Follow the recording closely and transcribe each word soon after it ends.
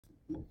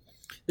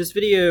This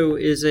video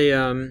is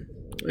a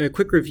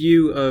quick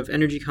review of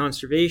energy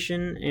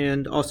conservation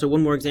and also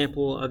one more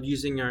example of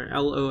using our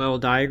LOL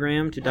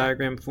diagram to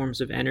diagram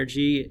forms of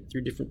energy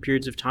through different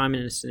periods of time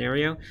in a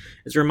scenario.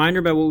 As a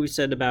reminder about what we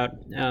said about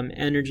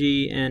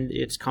energy and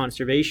its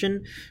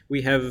conservation,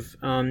 we have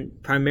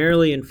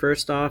primarily and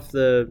first off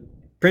the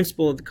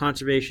principle of the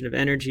conservation of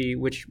energy,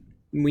 which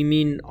we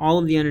mean all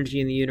of the energy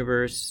in the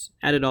universe,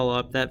 add it all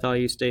up, that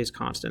value stays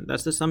constant.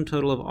 That's the sum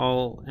total of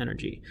all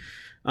energy.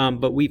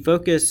 But we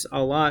focus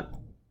a lot,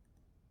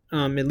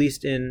 at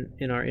least in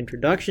our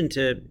introduction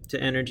to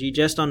energy,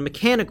 just on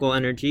mechanical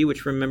energy,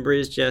 which remember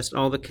is just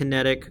all the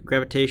kinetic,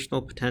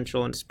 gravitational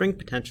potential, and spring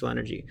potential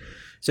energy.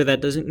 So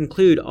that doesn't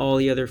include all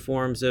the other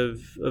forms of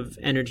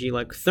energy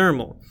like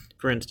thermal,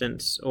 for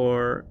instance,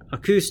 or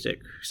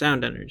acoustic,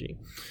 sound energy.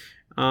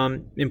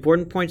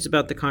 Important points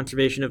about the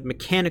conservation of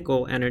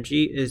mechanical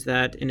energy is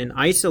that in an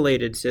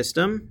isolated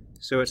system,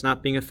 so it's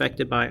not being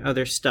affected by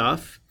other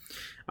stuff,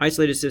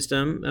 isolated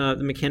system,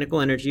 the mechanical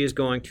energy is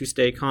going to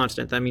stay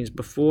constant. That means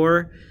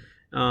before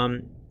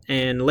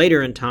and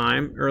later in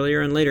time,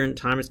 earlier and later in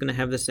time, it's going to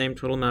have the same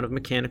total amount of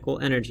mechanical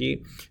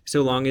energy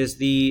so long as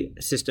the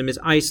system is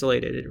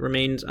isolated. It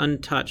remains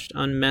untouched,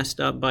 unmessed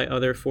up by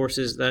other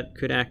forces that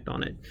could act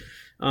on it.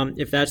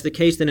 If that's the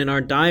case, then in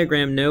our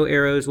diagram, no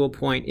arrows will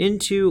point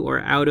into or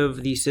out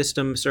of the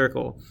system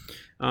circle.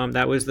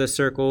 That was the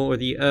circle or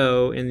the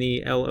O in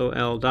the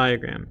LOL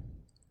diagram.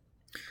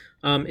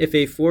 If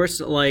a force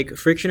like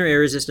friction or air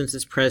resistance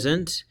is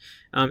present,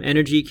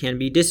 energy can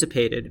be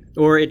dissipated,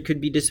 or it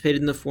could be dissipated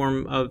in the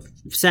form of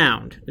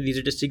sound. These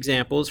are just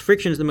examples.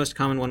 Friction is the most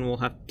common one we'll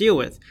have to deal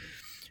with.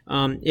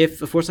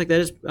 If a force like that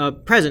is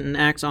present and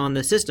acts on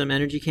the system,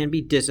 energy can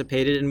be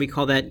dissipated, and we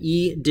call that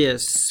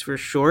E-dis for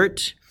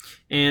short,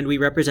 and we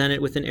represent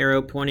it with an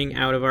arrow pointing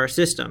out of our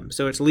system.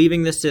 So it's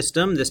leaving the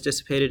system, this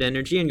dissipated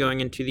energy, and going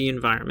into the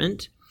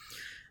environment.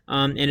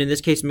 And in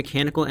this case,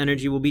 mechanical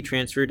energy will be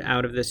transferred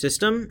out of the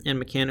system, and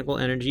mechanical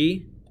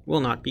energy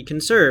will not be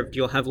conserved.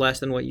 You'll have less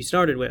than what you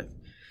started with.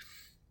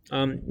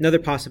 Another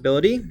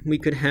possibility, we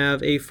could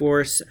have a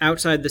force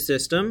outside the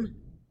system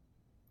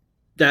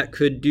that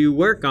could do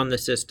work on the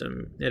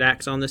system. It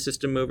acts on the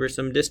system over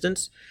some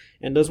distance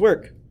and does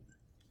work.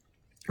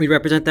 We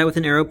represent that with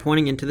an arrow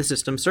pointing into the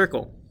system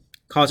circle,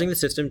 causing the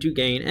system to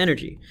gain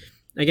energy.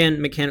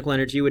 Again, mechanical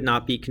energy would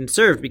not be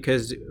conserved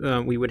because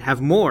we would have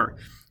more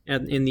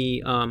in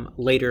the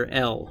later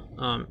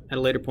L, at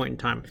a later point in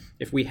time.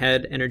 If we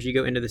had energy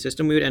go into the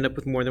system, we would end up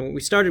with more than what we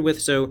started with,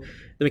 so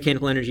the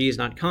mechanical energy is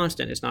not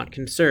constant, it's not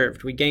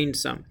conserved, we gained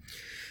some.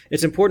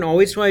 It's important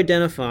always to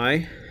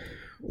identify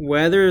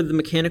whether the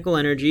mechanical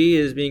energy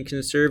is being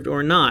conserved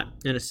or not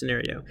in a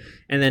scenario,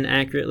 and then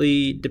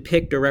accurately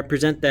depict or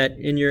represent that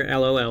in your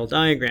LOL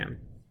diagram.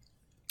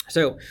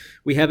 So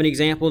we have an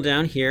example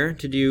down here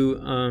to do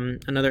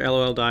another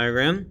LOL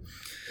diagram,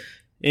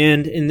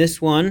 and in this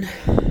one,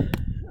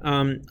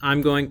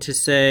 I'm going to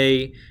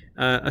say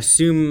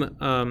assume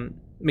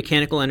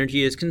mechanical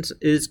energy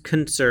is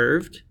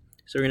conserved.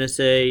 So we're going to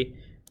say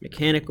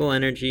mechanical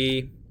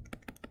energy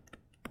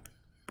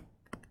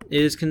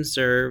is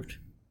conserved.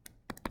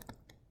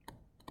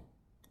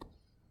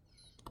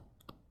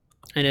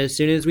 And as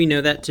soon as we know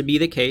that to be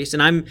the case,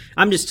 and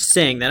I'm just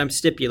saying that, I'm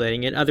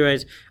stipulating it.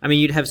 Otherwise, I mean,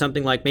 you'd have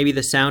something like maybe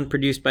the sound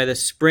produced by the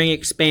spring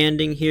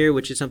expanding here,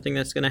 which is something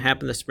that's going to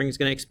happen. The spring's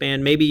going to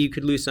expand. Maybe you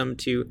could lose some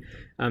to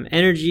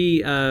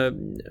energy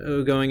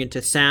going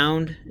into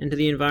sound into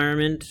the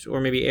environment,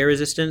 or maybe air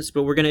resistance,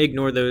 but we're going to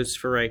ignore those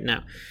for right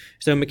now.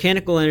 So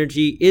mechanical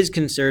energy is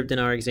conserved in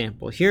our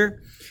example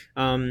here.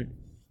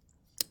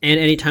 And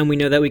anytime we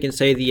know that, we can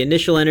say the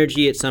initial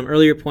energy at some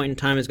earlier point in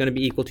time is going to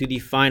be equal to the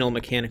final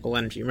mechanical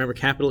energy. Remember,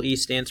 capital E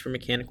stands for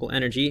mechanical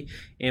energy,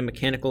 and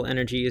mechanical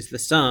energy is the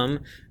sum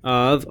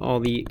of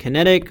all the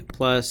kinetic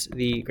plus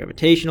the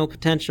gravitational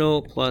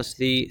potential plus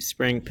the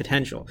spring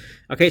potential.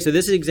 Okay, so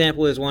this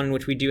example is one in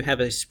which we do have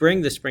a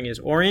spring. The spring is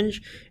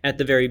orange. At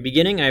the very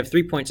beginning, I have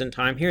 3 points in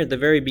time here. At the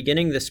very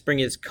beginning, the spring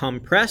is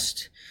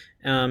compressed,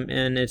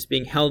 and it's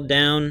being held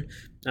down.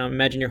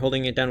 Imagine you're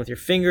holding it down with your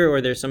finger, or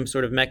there's some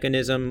sort of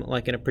mechanism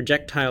like in a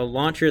projectile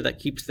launcher that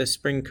keeps the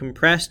spring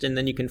compressed, and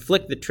then you can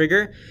flick the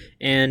trigger,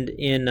 and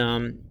in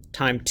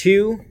time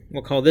 2,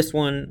 we'll call this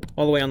one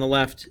all the way on the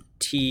left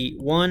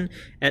T1.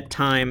 At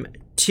time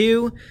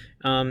 2,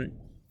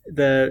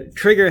 the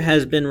trigger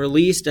has been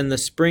released and the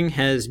spring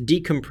has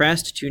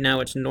decompressed to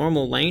now its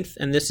normal length,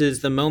 and this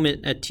is the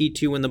moment at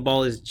T2 when the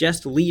ball is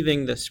just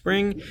leaving the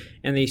spring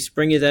and the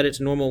spring is at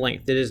its normal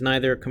length. It is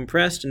neither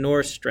compressed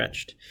nor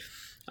stretched.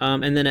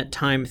 And then at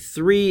time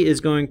 3 is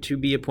going to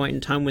be a point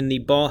in time when the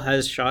ball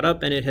has shot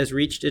up and it has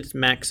reached its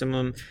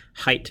maximum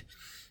height.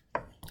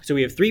 So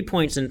we have 3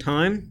 points in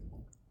time.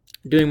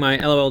 Doing my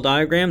LOL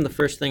diagram, the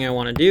first thing I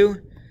want to do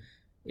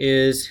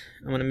is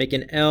I'm going to make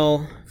an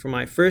L for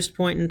my first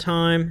point in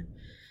time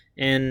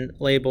and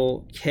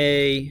label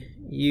K,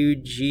 U,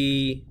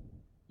 G,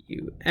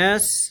 U,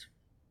 S.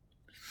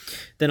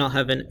 Then I'll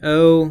have an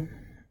O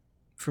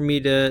for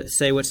me to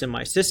say what's in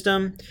my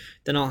system.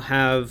 Then I'll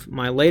have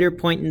my later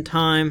point in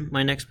time.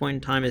 My next point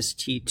in time is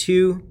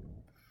T2.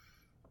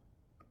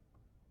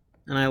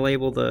 and I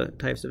label the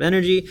types of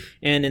energy.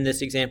 And in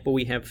this example,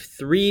 we have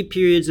 3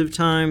 periods of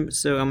time,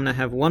 so I'm going to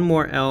have one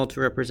more L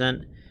to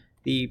represent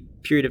the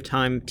period of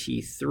time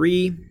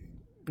T3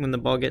 when the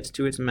ball gets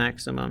to its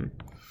maximum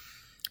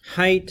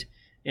height.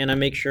 And I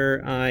make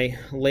sure I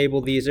label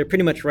these. They're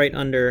pretty much right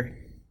under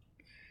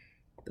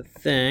the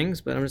things,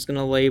 but I'm just going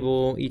to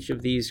label each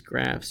of these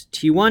graphs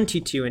T1,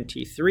 T2, and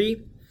T3.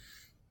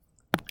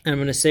 And I'm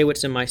going to say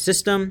what's in my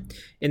system.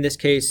 In this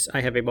case, I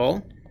have a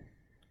ball.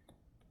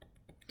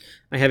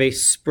 I have a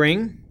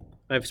spring.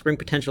 I have spring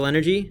potential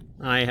energy.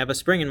 I have a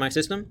spring in my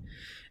system.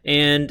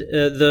 And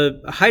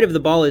the height of the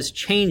ball is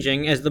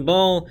changing. As the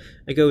ball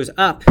goes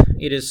up,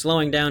 it is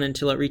slowing down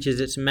until it reaches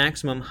its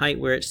maximum height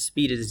where its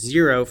speed is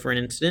 0 for an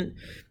instant.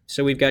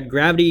 So we've got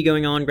gravity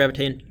going on.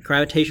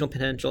 Gravitational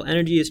potential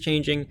energy is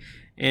changing.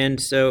 And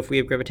so if we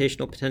have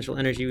gravitational potential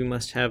energy, we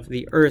must have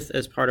the Earth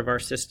as part of our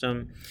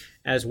system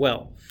as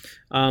well.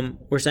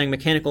 We're saying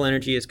mechanical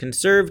energy is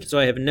conserved, so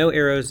I have no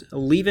arrows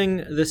leaving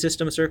the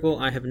system circle.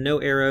 I have no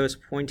arrows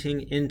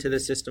pointing into the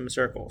system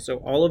circle. So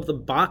all of the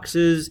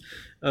boxes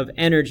of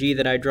energy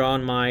that I draw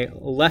in my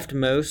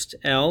leftmost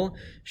L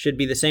should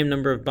be the same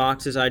number of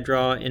boxes I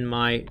draw in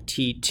my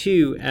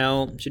T2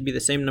 L, should be the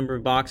same number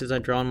of boxes I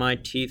draw in my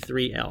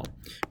T3 L.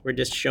 We're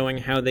just showing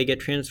how they get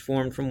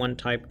transformed from one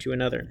type to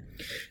another.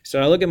 So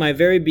I look at my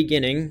very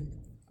beginning,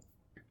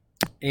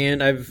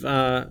 and I've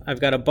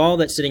got a ball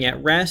that's sitting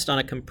at rest on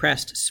a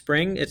compressed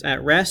spring. It's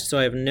at rest, so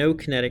I have no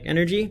kinetic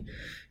energy.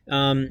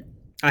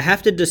 I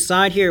have to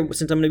decide here,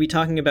 since I'm going to be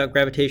talking about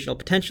gravitational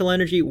potential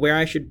energy, where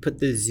I should put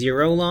the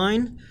 0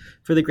 line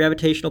for the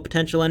gravitational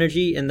potential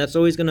energy, and that's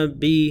always going to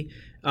be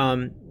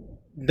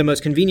the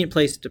most convenient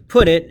place to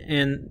put it,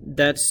 and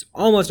that's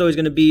almost always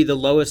going to be the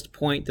lowest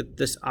point that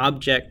this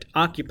object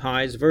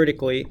occupies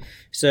vertically.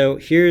 So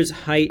here's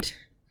height.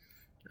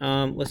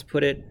 Let's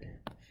put it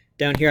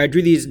down here. I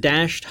drew these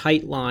dashed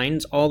height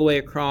lines all the way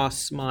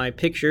across my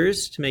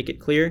pictures to make it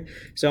clear.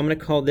 So I'm going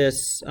to call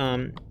this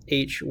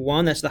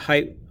H1. That's the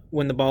height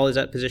when the ball is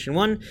at position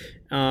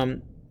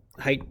 1.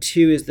 Height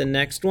 2 is the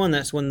next one.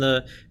 That's when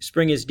the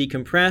spring is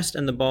decompressed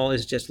and the ball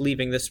is just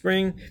leaving the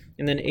spring.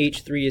 And then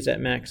H3 is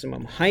at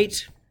maximum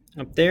height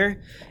up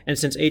there. And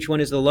since H1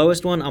 is the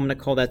lowest one, I'm going to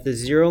call that the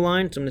 0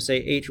 line. So I'm going to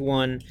say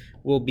H1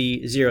 will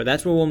be 0.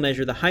 That's where we'll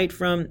measure the height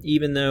from,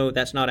 even though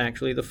that's not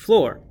actually the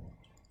floor.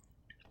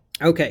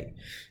 Okay,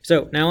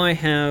 so now I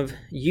have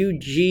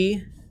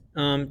UG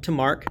to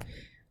mark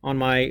on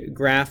my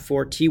graph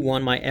for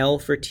T1, my L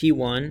for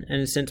T1,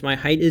 and since my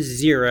height is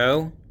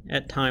 0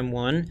 at time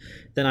 1,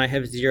 then I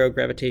have 0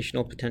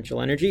 gravitational potential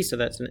energy, so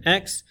that's an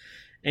X.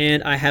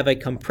 And I have a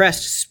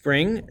compressed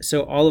spring,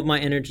 so all of my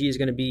energy is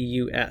going to be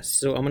US.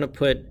 So I'm going to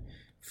put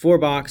 4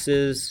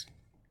 boxes,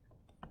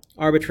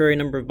 arbitrary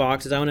number of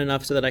boxes. I want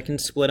enough so that I can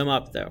split them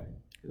up, though.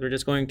 We're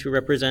just going to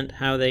represent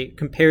how they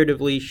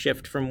comparatively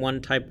shift from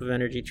one type of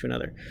energy to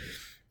another.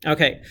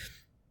 Okay,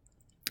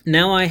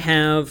 now I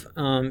have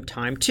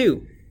time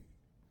 2.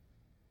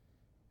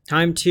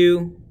 Time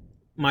 2,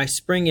 my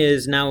spring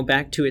is now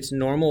back to its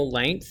normal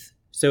length.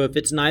 So if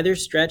it's neither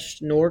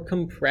stretched nor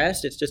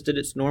compressed, it's just at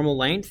its normal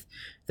length,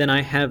 then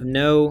I have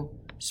no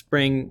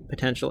spring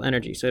potential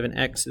energy. So I have an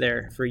X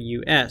there for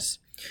US.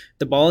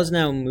 The ball is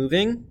now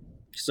moving,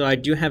 so I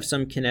do have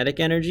some kinetic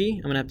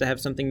energy. I'm going to have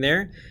something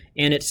there.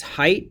 And its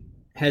height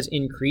has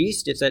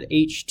increased. It's at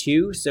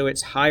H2, so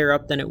it's higher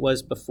up than it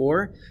was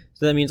before.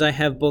 So that means I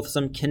have both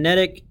some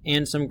kinetic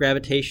and some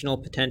gravitational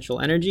potential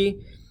energy.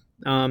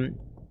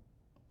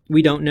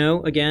 We don't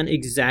know, again,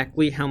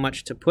 exactly how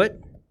much to put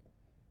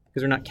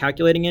because we're not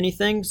calculating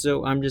anything.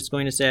 So I'm just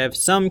going to say I have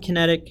some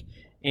kinetic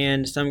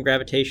and some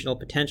gravitational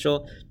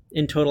potential.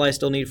 In total, I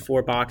still need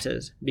 4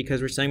 boxes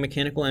because we're saying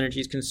mechanical energy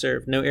is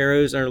conserved. No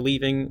arrows are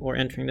leaving or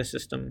entering the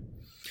system.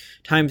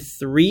 Time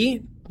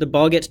 3, the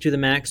ball gets to the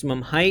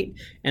maximum height,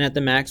 and at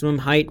the maximum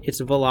height, its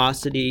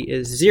velocity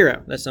is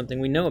 0. That's something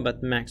we know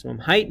about the maximum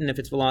height, and if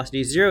its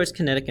velocity is 0, its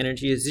kinetic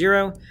energy is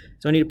 0.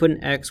 So I need to put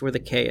an X where the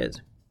K is.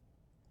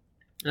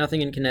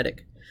 Nothing in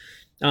kinetic.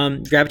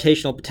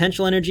 Gravitational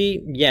potential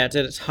energy, yeah, it's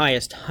at its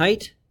highest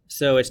height,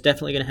 so it's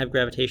definitely going to have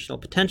gravitational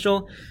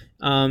potential.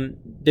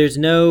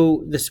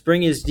 The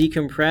spring is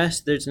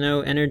decompressed. There's no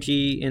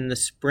energy in the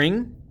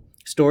spring,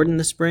 stored in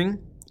the spring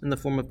in the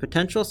form of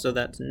potential, so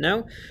that's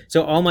no.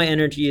 So all my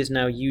energy is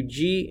now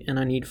UG, and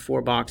I need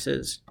 4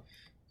 boxes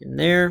in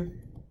there.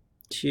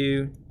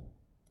 2,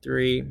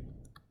 3,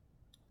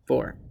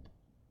 4.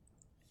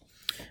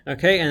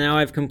 Okay, and now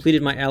I've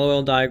completed my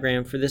LOL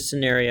diagram for this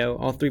scenario,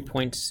 all 3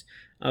 points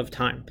of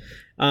time.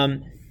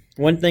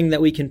 One thing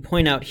that we can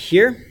point out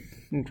here,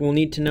 we'll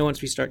need to know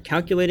once we start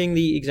calculating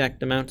the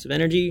exact amounts of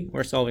energy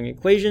or solving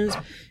equations,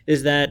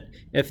 is that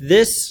if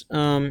this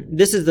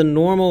is the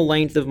normal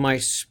length of my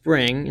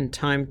spring in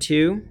time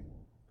 2,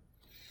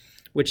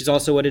 which is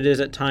also what it is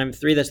at time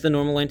 3, that's the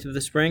normal length of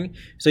the spring.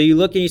 So you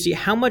look and you see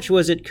how much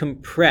was it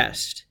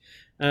compressed.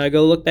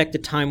 Go look back to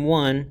time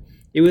 1.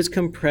 It was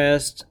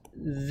compressed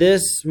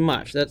this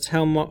much. That's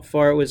how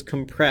far it was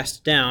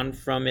compressed down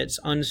from its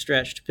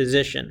unstretched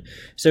position.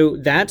 So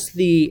that's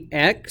the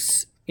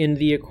X in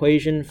the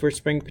equation for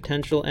spring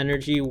potential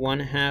energy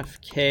 1/2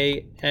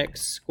 kx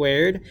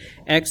squared.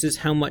 X is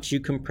how much you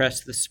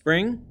compress the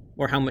spring,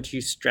 or how much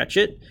you stretch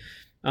it.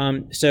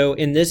 So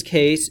in this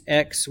case,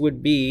 X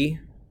would be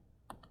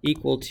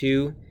equal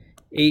to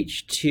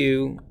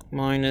H2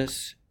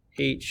 minus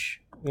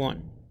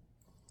H1.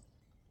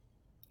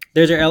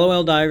 There's our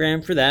LOL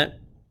diagram for that.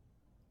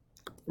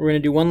 We're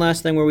going to do one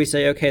last thing where we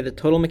say, okay, the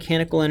total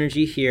mechanical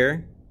energy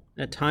here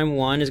at time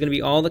 1 is going to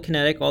be all the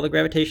kinetic, all the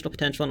gravitational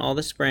potential, and all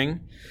the spring,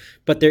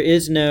 but there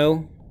is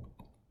no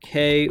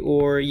K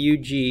or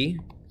UG.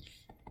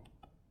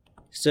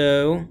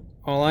 So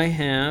all I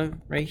have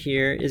right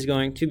here is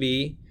going to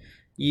be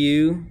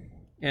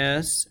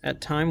US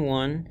at time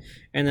 1,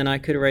 and then I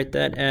could write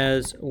that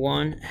as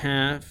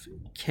 1/2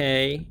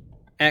 K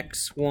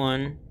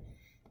x1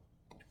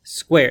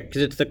 squared,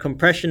 because it's the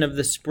compression of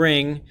the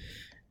spring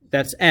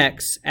that's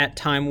x at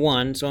time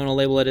 1, so I'm going to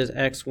label it as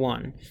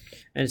x1.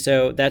 And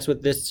so that's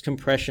what this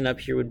compression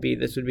up here would be.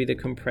 This would be the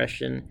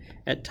compression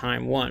at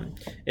time 1.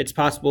 It's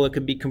possible it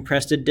could be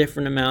compressed a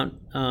different amount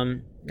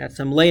at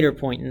some later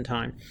point in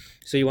time.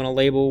 So you want to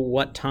label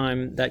what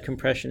time that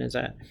compression is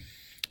at.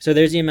 So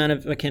there's the amount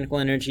of mechanical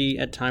energy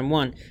at time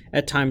 1.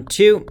 At time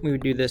 2, we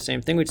would do the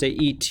same thing. We'd say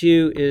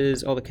E2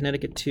 is all the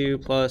kinetic at 2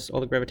 plus all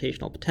the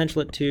gravitational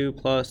potential at 2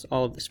 plus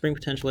all of the spring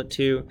potential at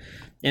 2.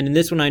 And in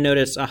this one I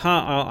notice,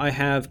 I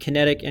have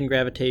kinetic and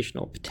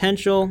gravitational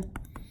potential.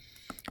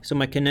 So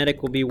my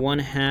kinetic will be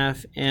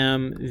 1/2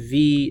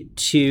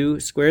 mv2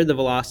 squared, the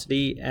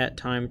velocity at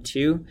time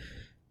 2,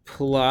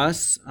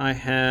 plus I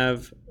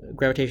have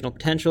gravitational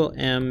potential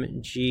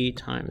mg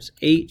times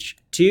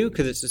h2,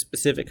 because it's a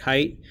specific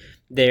height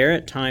there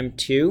at time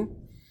 2.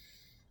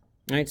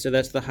 All right, so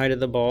that's the height of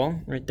the ball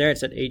right there.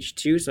 It's at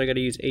h2, so I got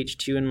to use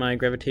h2 in my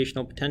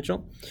gravitational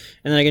potential.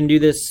 And then I can do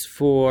this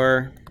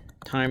for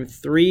time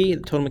 3.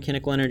 The total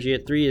mechanical energy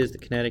at 3 is the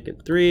kinetic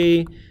at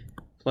 3,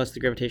 plus the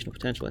gravitational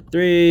potential at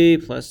 3,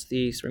 plus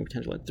the spring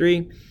potential at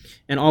 3.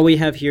 And all we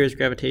have here is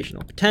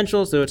gravitational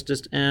potential, so it's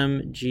just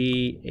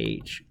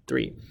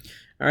mgh3.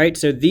 All right,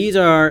 so these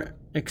are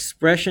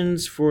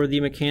expressions for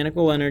the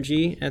mechanical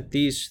energy at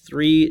these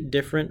 3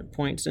 different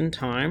points in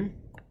time.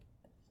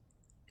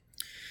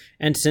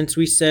 And since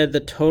we said the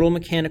total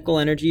mechanical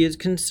energy is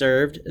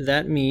conserved,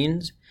 that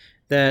means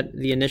that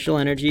the initial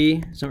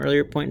energy at some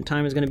earlier point in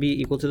time is going to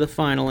be equal to the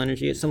final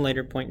energy at some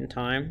later point in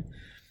time.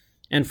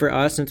 And for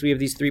us, since we have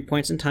these 3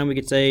 points in time, we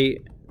could say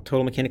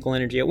total mechanical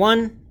energy at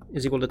 1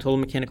 is equal to total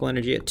mechanical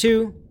energy at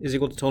 2 is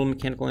equal to total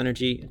mechanical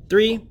energy at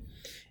 3.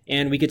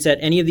 And we could set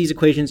any of these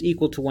equations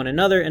equal to one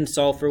another and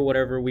solve for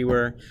whatever we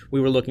were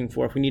looking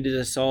for. If we needed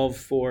to solve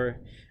for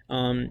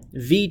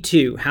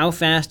V2, how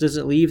fast does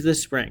it leave the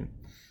spring?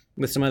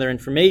 With some other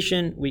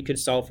information, we could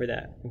solve for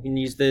that. We can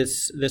use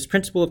this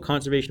principle of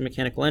conservation of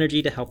mechanical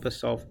energy to help us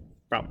solve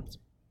problems.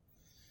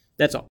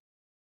 That's all.